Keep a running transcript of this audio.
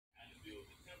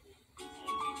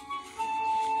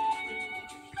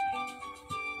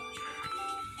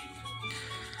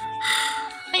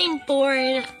I'm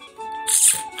bored.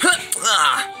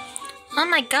 Oh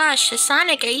my gosh,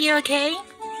 Sonic, are you okay?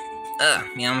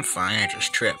 Yeah, I'm fine. I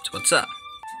just tripped. What's up?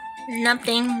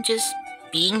 Nothing, just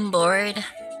being bored.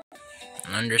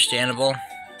 Understandable.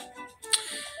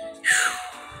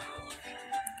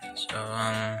 So,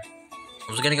 I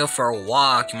was gonna go for a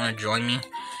walk. You wanna join me?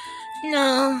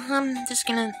 No, I'm just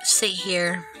gonna sit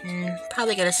here and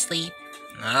probably go to sleep.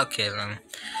 Okay, then.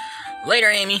 Later,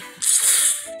 Amy.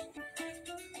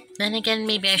 Then again,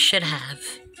 maybe I should have.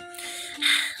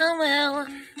 Oh well,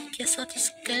 guess I'll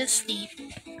just go to sleep.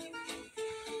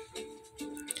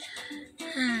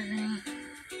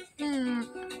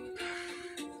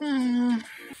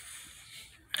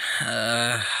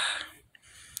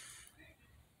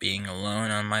 Being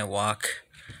alone on my walk.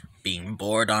 Being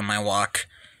bored on my walk.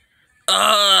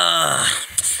 Oh,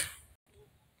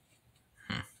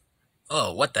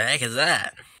 what the heck is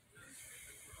that?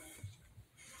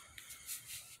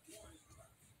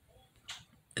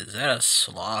 Is that a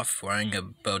sloth wearing a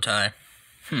bow tie?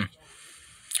 I'm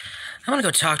gonna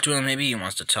go talk to him. Maybe he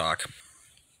wants to talk.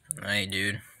 Hey,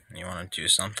 dude. You wanna do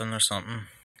something or something?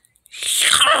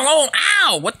 Oh,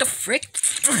 ow! What the frick?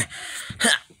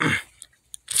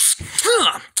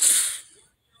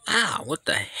 Ow, what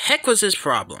the heck was his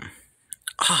problem?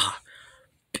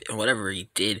 Whatever he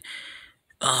did.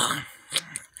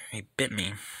 He bit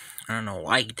me. I don't know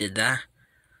why he did that.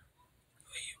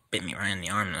 He bit me right in the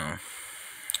arm, though.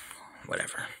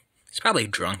 Whatever. He's probably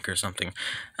drunk or something.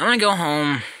 I'm gonna go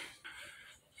home.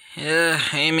 Yeah,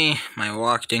 Amy, my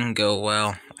walk didn't go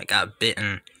well. I got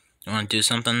bitten. You wanna do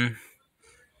something,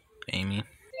 Amy?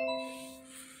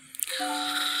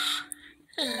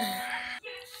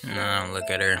 No, look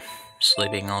at her.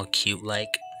 Sleeping all cute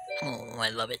like. Oh, I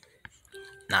love it.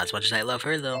 Not as much as I love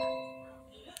her, though.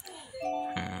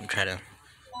 Try to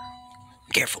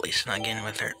carefully snug in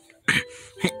with her.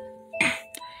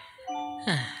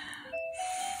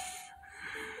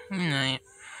 Night.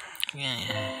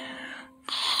 Yeah.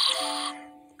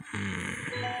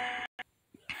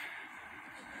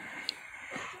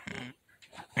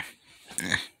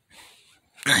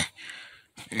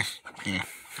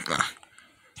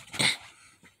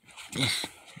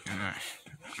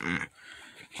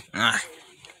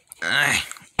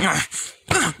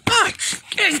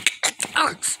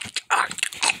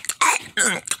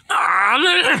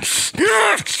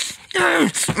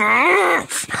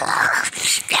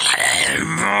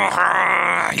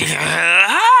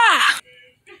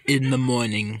 In the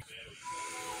morning.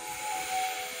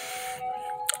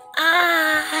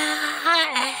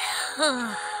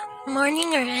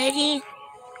 Morning already?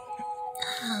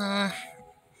 I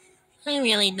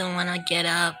really don't want to get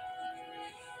up.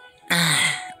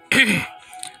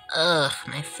 Ugh,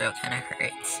 my throat kind of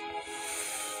hurts.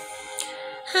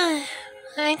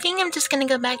 I think I'm just gonna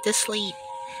go back to sleep.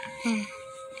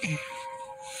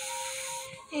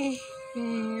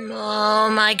 Oh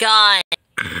my god.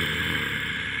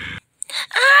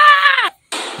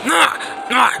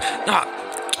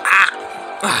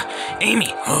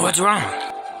 Amy, what's wrong?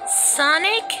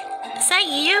 Sonic? Is that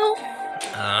you?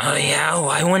 Yeah,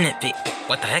 why wouldn't it be?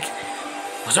 What the heck?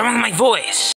 What's wrong with my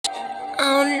voice?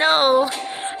 Oh no.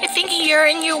 I think you're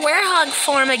in your Werehog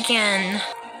form again.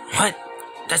 What?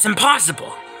 That's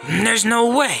impossible. There's no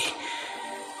way.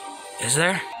 Is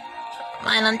there?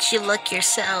 Why don't you look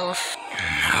yourself?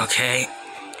 Okay.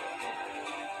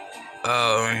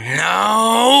 Oh,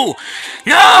 no!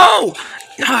 No!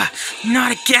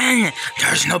 Not again!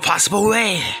 There's no possible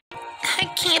way. I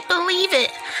can't believe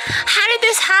it. How did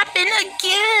this happen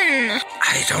again?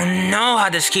 I don't know how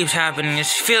this keeps happening. It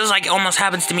feels like it almost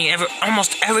happens to me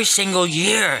almost every single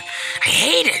year. I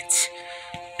hate it.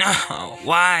 Oh,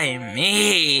 why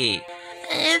me?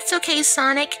 It's okay,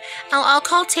 Sonic. I'll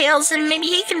call Tails and maybe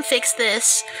he can fix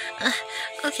this.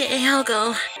 Okay, I'll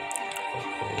go.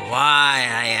 Why,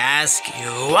 I ask you,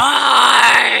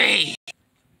 why?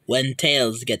 When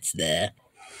Tails gets there.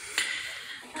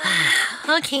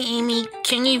 Okay, Amy,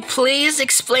 can you please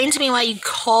explain to me why you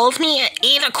called me at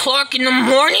 8 o'clock in the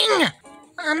morning?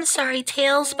 I'm sorry,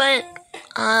 Tails, but,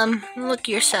 look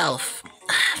yourself.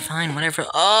 Fine, whatever.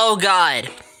 Oh, God.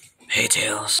 Hey,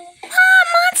 Tails.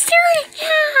 Monster!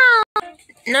 Ow!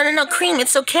 No, Cream,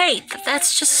 it's okay.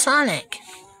 That's just Sonic.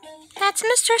 That's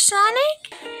Mr.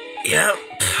 Sonic? Yep,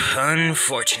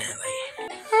 unfortunately.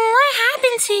 What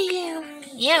happened to you?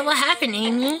 Yeah, what happened,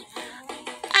 Amy?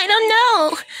 I don't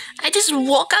know. I just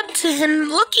woke up to him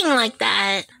looking like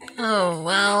that. Oh,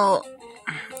 well,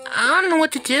 I don't know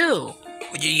what to do.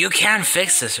 You can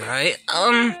fix this, right?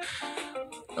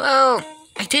 Well,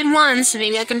 I did once.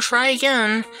 Maybe I can try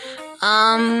again.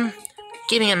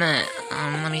 Give me a minute.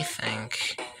 Let me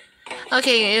think.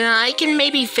 Okay, I can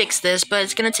maybe fix this, but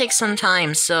it's gonna take some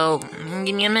time, so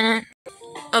give me a minute.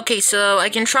 Okay, so I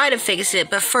can try to fix it,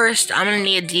 but first I'm gonna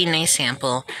need a DNA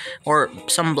sample, or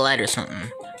some blood or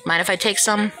something. Mind if I take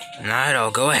some? Not at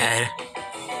all, go ahead.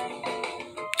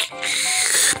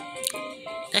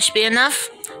 That should be enough.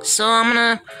 So I'm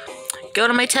gonna go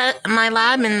to my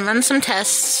lab and run some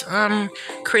tests.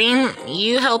 Cream,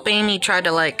 you help Amy try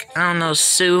to, like, I don't know,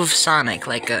 soothe Sonic,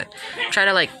 like, try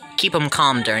to, like, keep him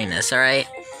calm during this, alright?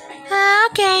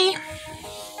 Okay.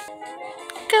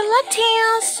 Good luck,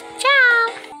 Tails.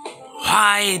 Ciao.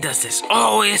 Why does this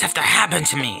always have to happen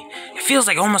to me? It feels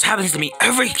like it almost happens to me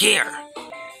every year.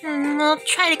 Well,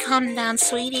 try to calm down,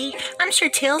 sweetie. I'm sure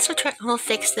Tails will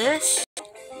fix this.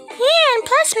 Yeah, and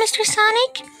plus, Mr.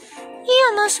 Sonic, you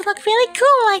almost look really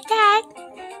cool like that.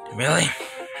 Really?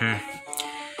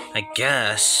 I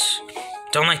guess.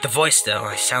 Don't like the voice, though.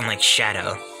 I sound like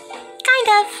Shadow. Kind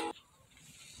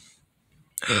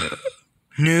of.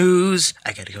 News.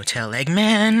 I gotta go tell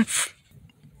Eggman.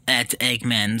 At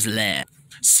Eggman's lab.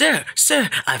 Sir,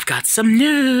 I've got some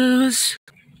news.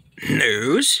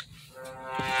 News?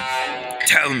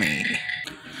 Tell me.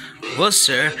 Well,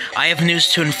 sir, I have news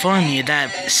to inform you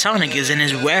that Sonic is in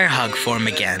his Werehog form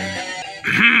again.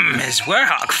 His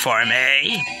Werehog form,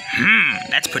 eh?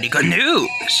 That's pretty good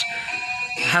news.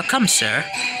 How come, sir?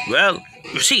 Well,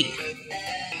 you see,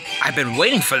 I've been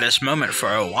waiting for this moment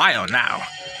for a while now.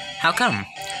 How come?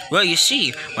 Well, you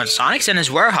see, when Sonic's in his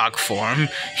Werehog form,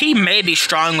 he may be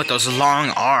strong with those long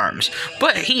arms,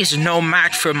 but he's no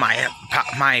match for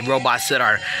my robots that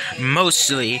are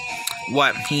mostly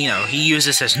what, he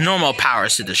uses his normal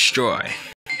powers to destroy.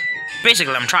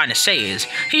 Basically, what I'm trying to say is,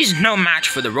 he's no match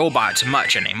for the robots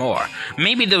much anymore.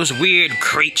 Maybe those weird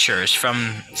creatures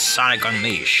from Sonic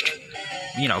Unleashed.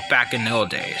 Back in the old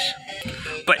days.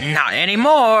 But not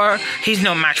anymore. He's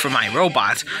no match for my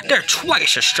robots. They're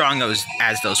twice as strong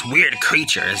as those weird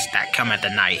creatures that come at the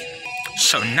night.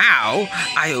 So now,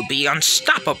 I'll be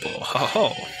unstoppable. Ho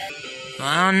ho. Well,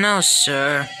 I don't know,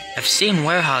 sir. I've seen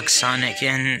Werehog Sonic,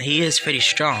 and he is pretty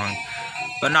strong.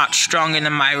 But not stronger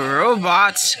than my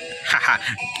robots. Haha,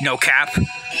 no cap.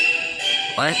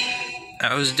 What?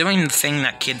 I was doing the thing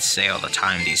that kids say all the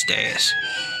time these days.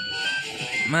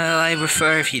 Well, I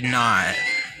prefer if you're not.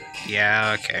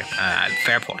 Yeah, okay.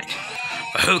 Fair point.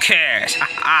 But who cares?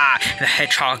 The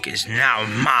hedgehog is now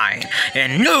mine,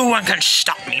 and no one can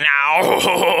stop me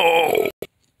now.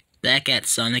 Back at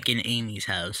Sonic and Amy's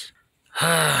house.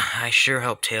 I sure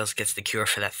hope Tails gets the cure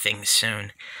for that thing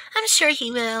soon. I'm sure he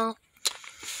will.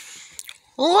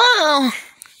 Whoa!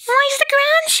 Why is the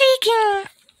ground shaking?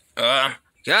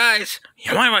 Guys,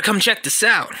 you might want to come check this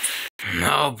out.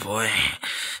 Oh boy.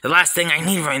 The last thing I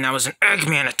need right now is an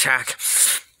Eggman attack.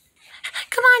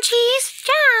 Come on, Cheese.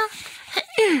 Ciao.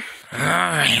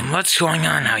 Alright, what's going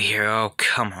on out here? Oh,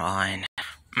 come on.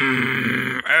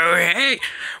 Oh, hey.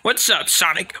 What's up,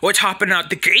 Sonic? What's hopping out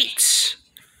the gates?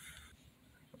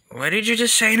 What did you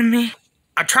just say to me?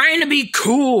 I'm trying to be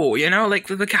cool, like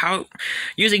look how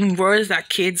using words that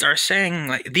kids are saying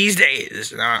like these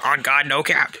days on God No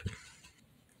Cap.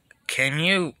 Can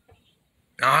you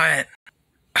not?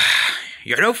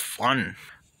 You're no fun.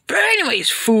 But anyways,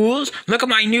 fools, look at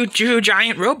my new two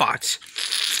giant robots.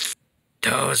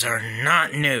 Those are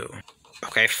not new.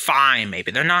 Okay, fine,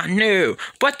 maybe they're not new,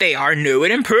 but they are new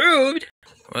and improved.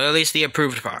 Well, at least the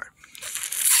improved part.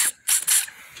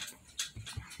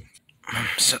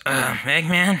 So,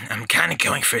 Eggman, I'm kind of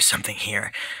going for something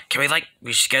here. Can we,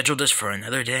 reschedule this for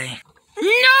another day?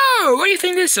 No! What do you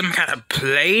think this is, some kind of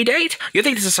play date? You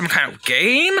think this is some kind of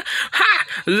game? Ha!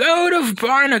 Load of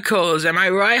barnacles, am I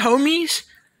right, homies?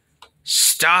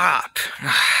 Stop.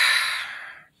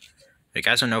 You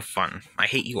guys are no fun. I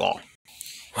hate you all.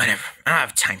 Whatever. I don't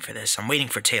have time for this. I'm waiting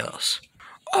for Tails.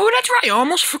 Oh, that's right. I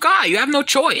almost forgot. You have no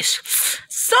choice.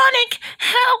 Sonic,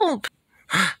 help!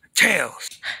 Tails.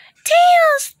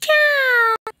 Tails,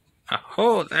 ciao!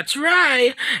 Oh, that's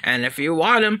right. And if you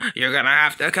want him, you're gonna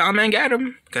have to come and get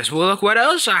him. Because look what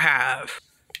else I have.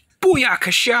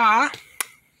 Booyakasha!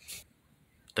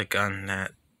 The gun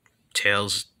that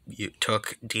Tails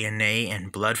took DNA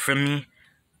and blood from me?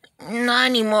 Not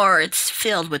anymore. It's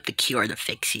filled with the cure to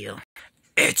fix you.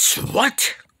 It's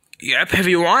what? Yep, if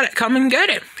you want it, come and get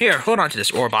it. Here, hold on to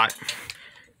this, Orbot.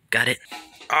 Got it.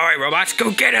 Alright, robots,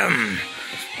 go get him!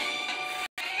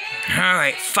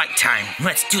 Alright, fight time.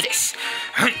 Let's do this.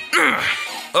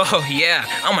 Oh, yeah,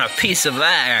 I want a piece of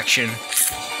that action.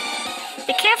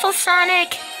 Be careful, Sonic.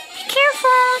 Be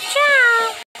careful,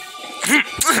 ciao!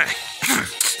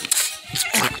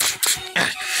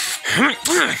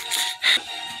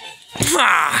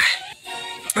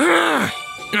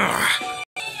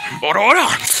 Hold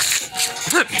on.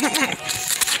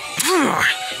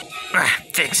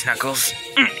 Thanks, Knuckles.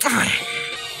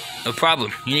 No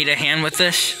problem. You need a hand with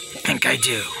this? I think I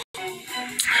do.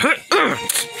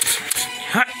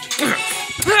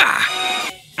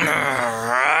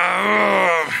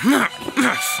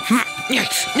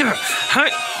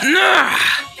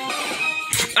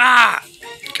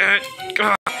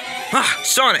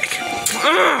 Sonic!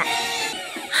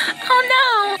 Oh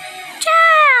no!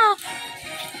 Ciao!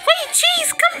 Wait,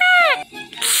 Cheese, come back!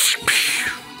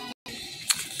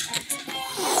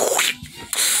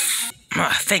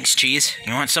 Thanks, Cheese.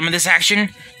 You want some of this action?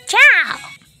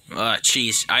 Ciao!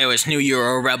 Cheese, I always knew you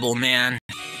were a rebel, man.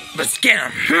 Let's get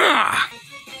him!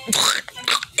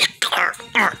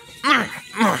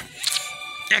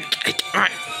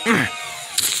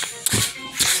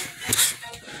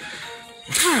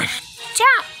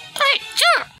 Ciao! Wait,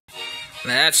 ciao!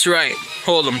 That's right.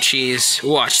 Hold him, Cheese.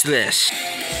 Watch this.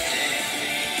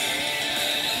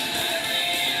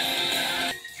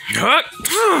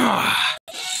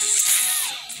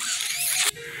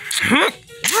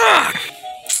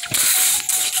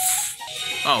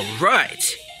 All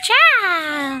right.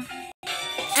 Ciao!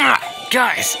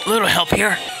 Guys, a little help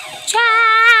here. Ciao!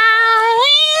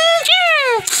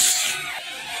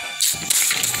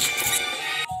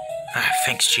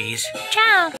 Thanks, Cheese.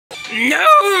 Ciao! No,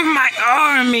 my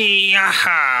army!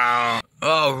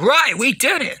 All right, we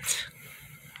did it.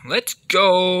 Let's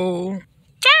go.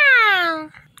 Ciao!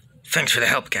 Thanks for the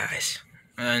help, guys.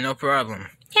 No problem.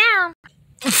 Ciao!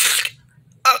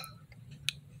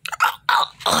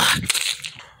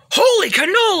 Holy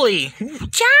cannoli!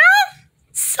 Ciao!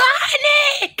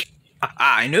 Sonic!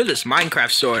 I knew this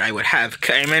Minecraft sword I would have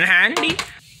came in handy.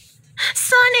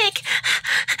 Sonic!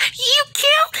 You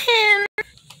killed him!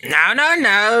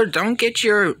 No. Don't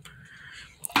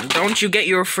you get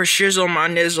your for shizzle my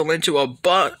nizzle into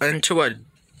a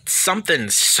something,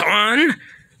 son.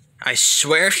 I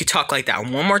swear if you talk like that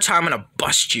one more time, I'm gonna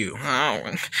bust you.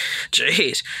 Oh,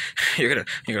 jeez. You're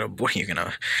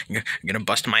gonna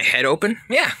bust my head open?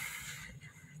 Yeah.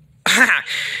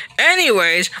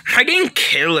 Anyways, I didn't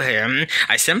kill him.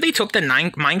 I simply took the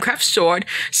Minecraft sword,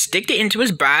 sticked it into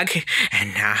his bag,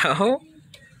 and now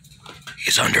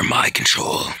he's under my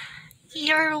control.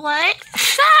 You're what?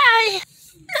 Hi!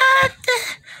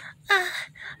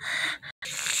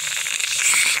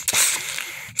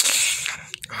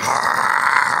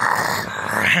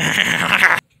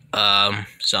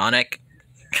 Sonic,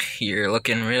 you're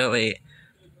looking really...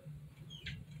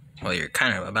 Well, you're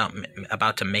kind of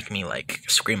about to make me, like,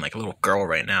 scream like a little girl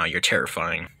right now. You're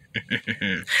terrifying.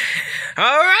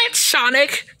 Alright,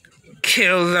 Sonic!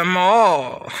 Kill them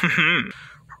all!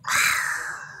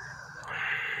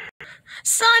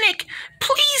 Sonic,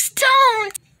 please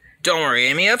don't! Don't worry,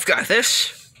 Amy, I've got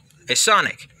this. Hey,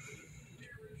 Sonic.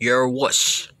 You're a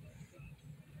wuss.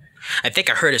 I think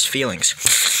I hurt his feelings.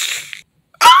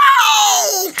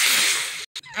 Oh!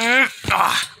 That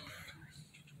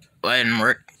didn't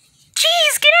work.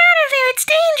 Jeez, get out of there, it's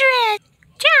dangerous!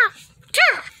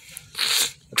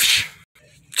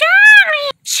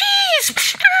 Charlie! Jeez!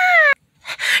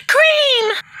 Cream!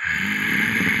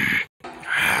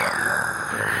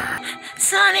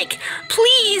 Sonic,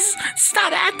 please,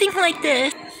 stop acting like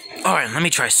this. Alright, let me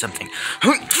try something.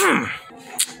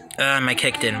 My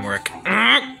kick didn't work.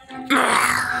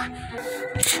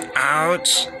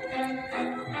 Ouch.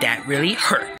 That really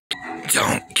hurt.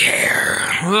 Don't care.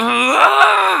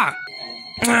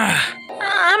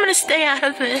 I'm gonna stay out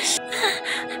of this.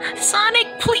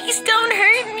 Sonic, please don't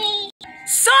hurt me.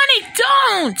 Sonic,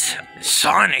 don't!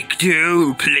 Sonic,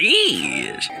 do,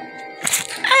 please.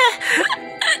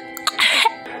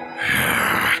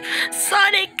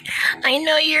 Sonic, I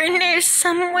know you're in there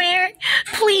somewhere.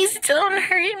 Please don't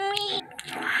hurt me.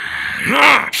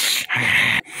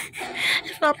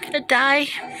 If I'm gonna die,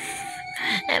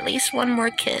 at least one more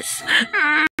kiss.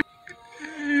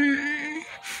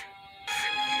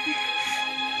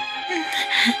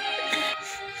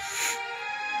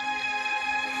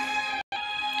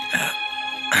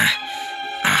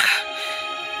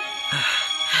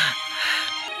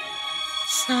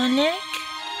 Sonic?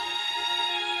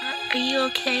 Are you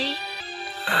okay?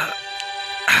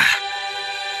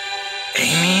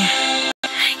 Amy?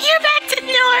 You're back to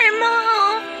normal!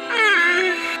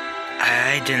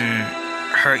 I didn't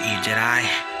hurt you, did I?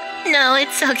 No,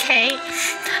 it's okay.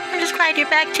 I'm just glad you're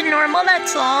back to normal,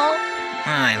 that's all.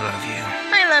 I love you.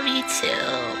 I love you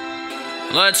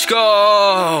too. Let's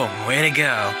go! Way to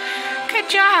go. Good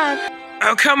job.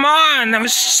 Oh, come on! That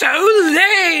was so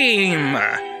lame!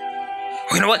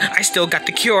 You know what? I still got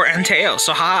the cure and tail,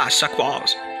 so suck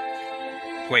balls.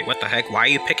 Wait, what the heck? Why are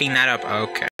you picking that up?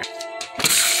 Okay.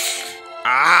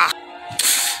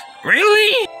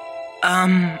 Really?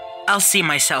 I'll see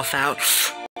myself out.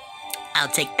 I'll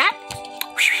take that.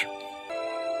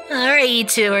 Alright, you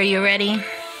two, are you ready?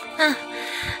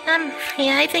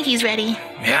 Yeah, I think he's ready.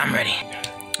 Yeah, I'm ready.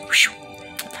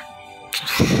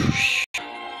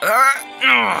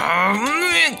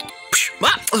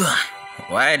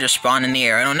 Why I just spawned in the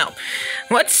air? I don't know.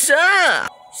 What's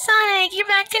up? Sonic, you're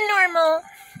back to normal.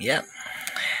 Yep.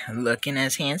 Looking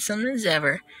as handsome as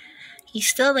ever. You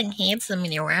still look handsome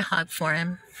in your Werehog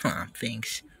form. Huh,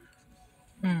 thanks.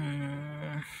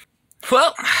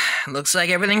 Well, looks like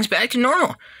everything's back to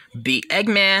normal. Beat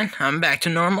Eggman, I'm back to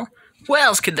normal. What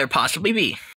else could there possibly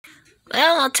be?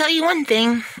 Well, I'll tell you one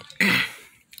thing.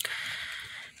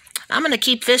 I'm gonna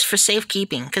keep this for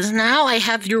safekeeping, because now I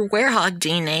have your Werehog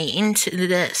DNA into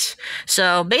this.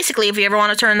 So basically, if you ever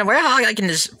want to turn the Werehog, I can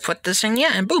just put this in you,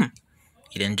 and boom.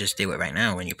 You didn't just do it right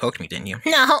now when you poked me, didn't you?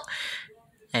 No.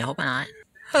 I hope not.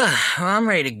 Well, I'm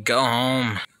ready to go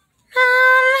home.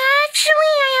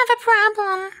 Actually, I have a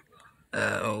problem.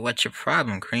 What's your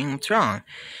problem, Cream? What's wrong?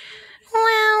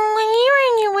 Well, when you were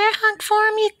in your Werehog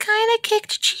form, you kind of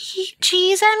kicked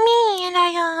cheese at me, and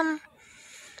I,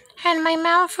 had my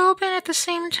mouth open at the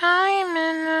same time,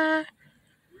 and,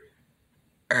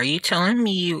 Are you telling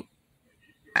me you...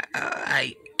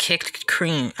 I kicked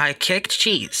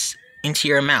cheese into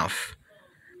your mouth?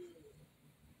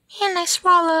 and I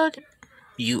swallowed.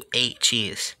 You ate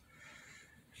cheese.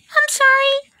 I'm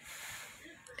sorry.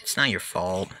 It's not your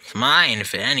fault. It's mine,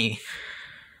 if any.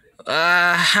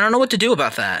 I don't know what to do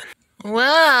about that.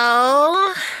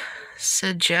 Well,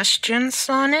 suggestion,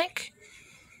 Sonic?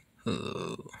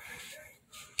 Ooh.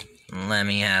 Let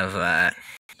me have that.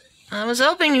 I was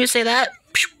hoping you'd say that.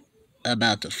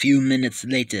 About a few minutes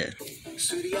later.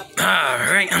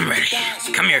 Alright, I'm ready.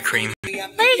 Come here, Cream. What are you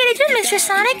gonna do, Mr.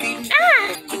 Sonic?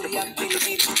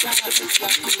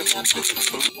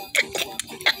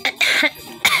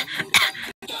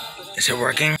 Is it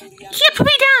working? Yeah, put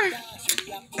me down.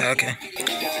 Okay.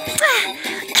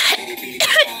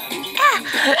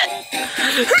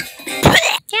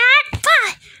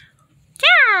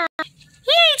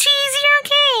 Yay, Cheese, you're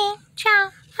okay.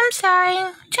 Ciao. I'm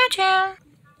sorry. Ciao, ciao.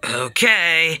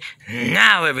 Okay,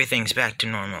 now everything's back to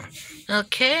normal.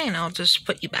 Okay, and I'll just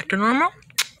put you back to normal.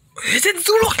 Is it?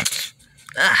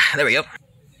 There we go.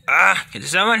 Can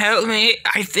someone help me?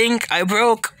 I think I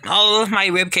broke all of my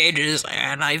rib cages,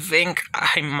 and I think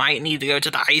I might need to go to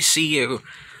the ICU.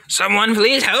 Someone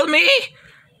please help me?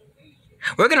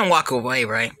 We're gonna walk away,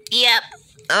 right? Yep.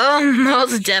 Oh,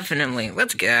 most definitely.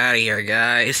 Let's get out of here,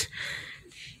 guys.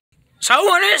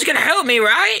 Someone is gonna help me,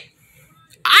 right?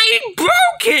 I'm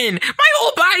broken! My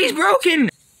whole body's broken!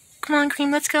 Come on,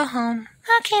 Cream, let's go home.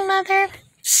 Okay, Mother.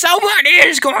 Someone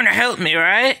is going to help me,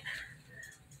 right?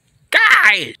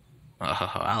 Guys!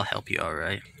 Oh, I'll help you,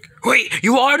 alright. Wait,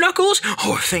 you are Knuckles?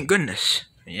 Oh, thank goodness.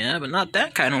 Yeah, but not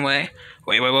that kind of way.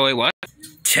 Wait, what?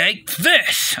 Take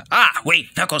this!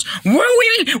 Wait, Knuckles. What are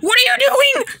you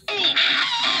doing?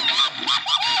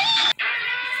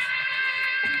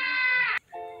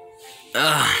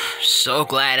 So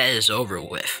glad it is over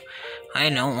with. I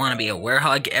don't want to be a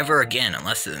Werehog ever again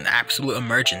unless it's in absolute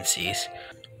emergencies.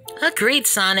 Agreed,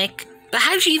 Sonic. But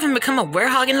how did you even become a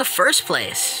Werehog in the first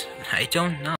place? I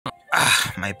don't know.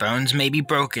 My bones may be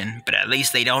broken, but at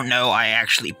least they don't know I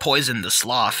actually poisoned the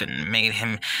sloth and made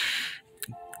him...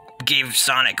 gave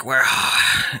Sonic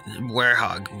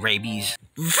Werehog rabies.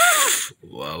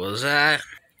 What was that?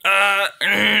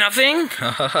 Nothing?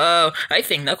 Oh, I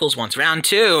think Knuckles wants round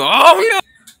 2. Oh, no!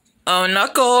 Oh,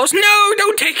 Knuckles, no,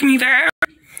 don't take me there!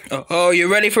 Oh, you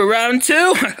ready for round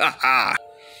 2?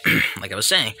 Like I was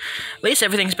saying, at least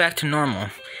everything's back to normal.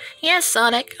 Yes,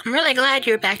 Sonic. I'm really glad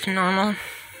you're back to normal.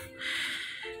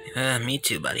 Me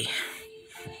too, buddy.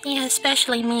 Yeah,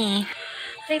 especially me.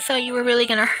 I thought you were really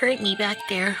gonna hurt me back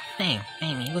there. Hey,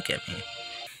 Amy, look at me.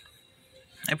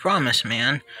 I promise,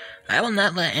 man. I will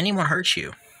not let anyone hurt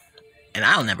you. And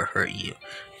I'll never hurt you.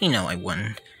 You know I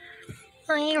wouldn't.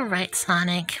 Oh, you're right,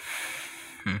 Sonic.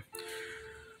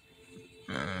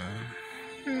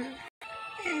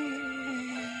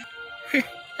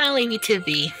 I'll leave you to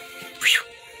be.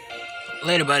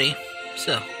 Later, buddy.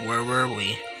 So, where were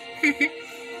we?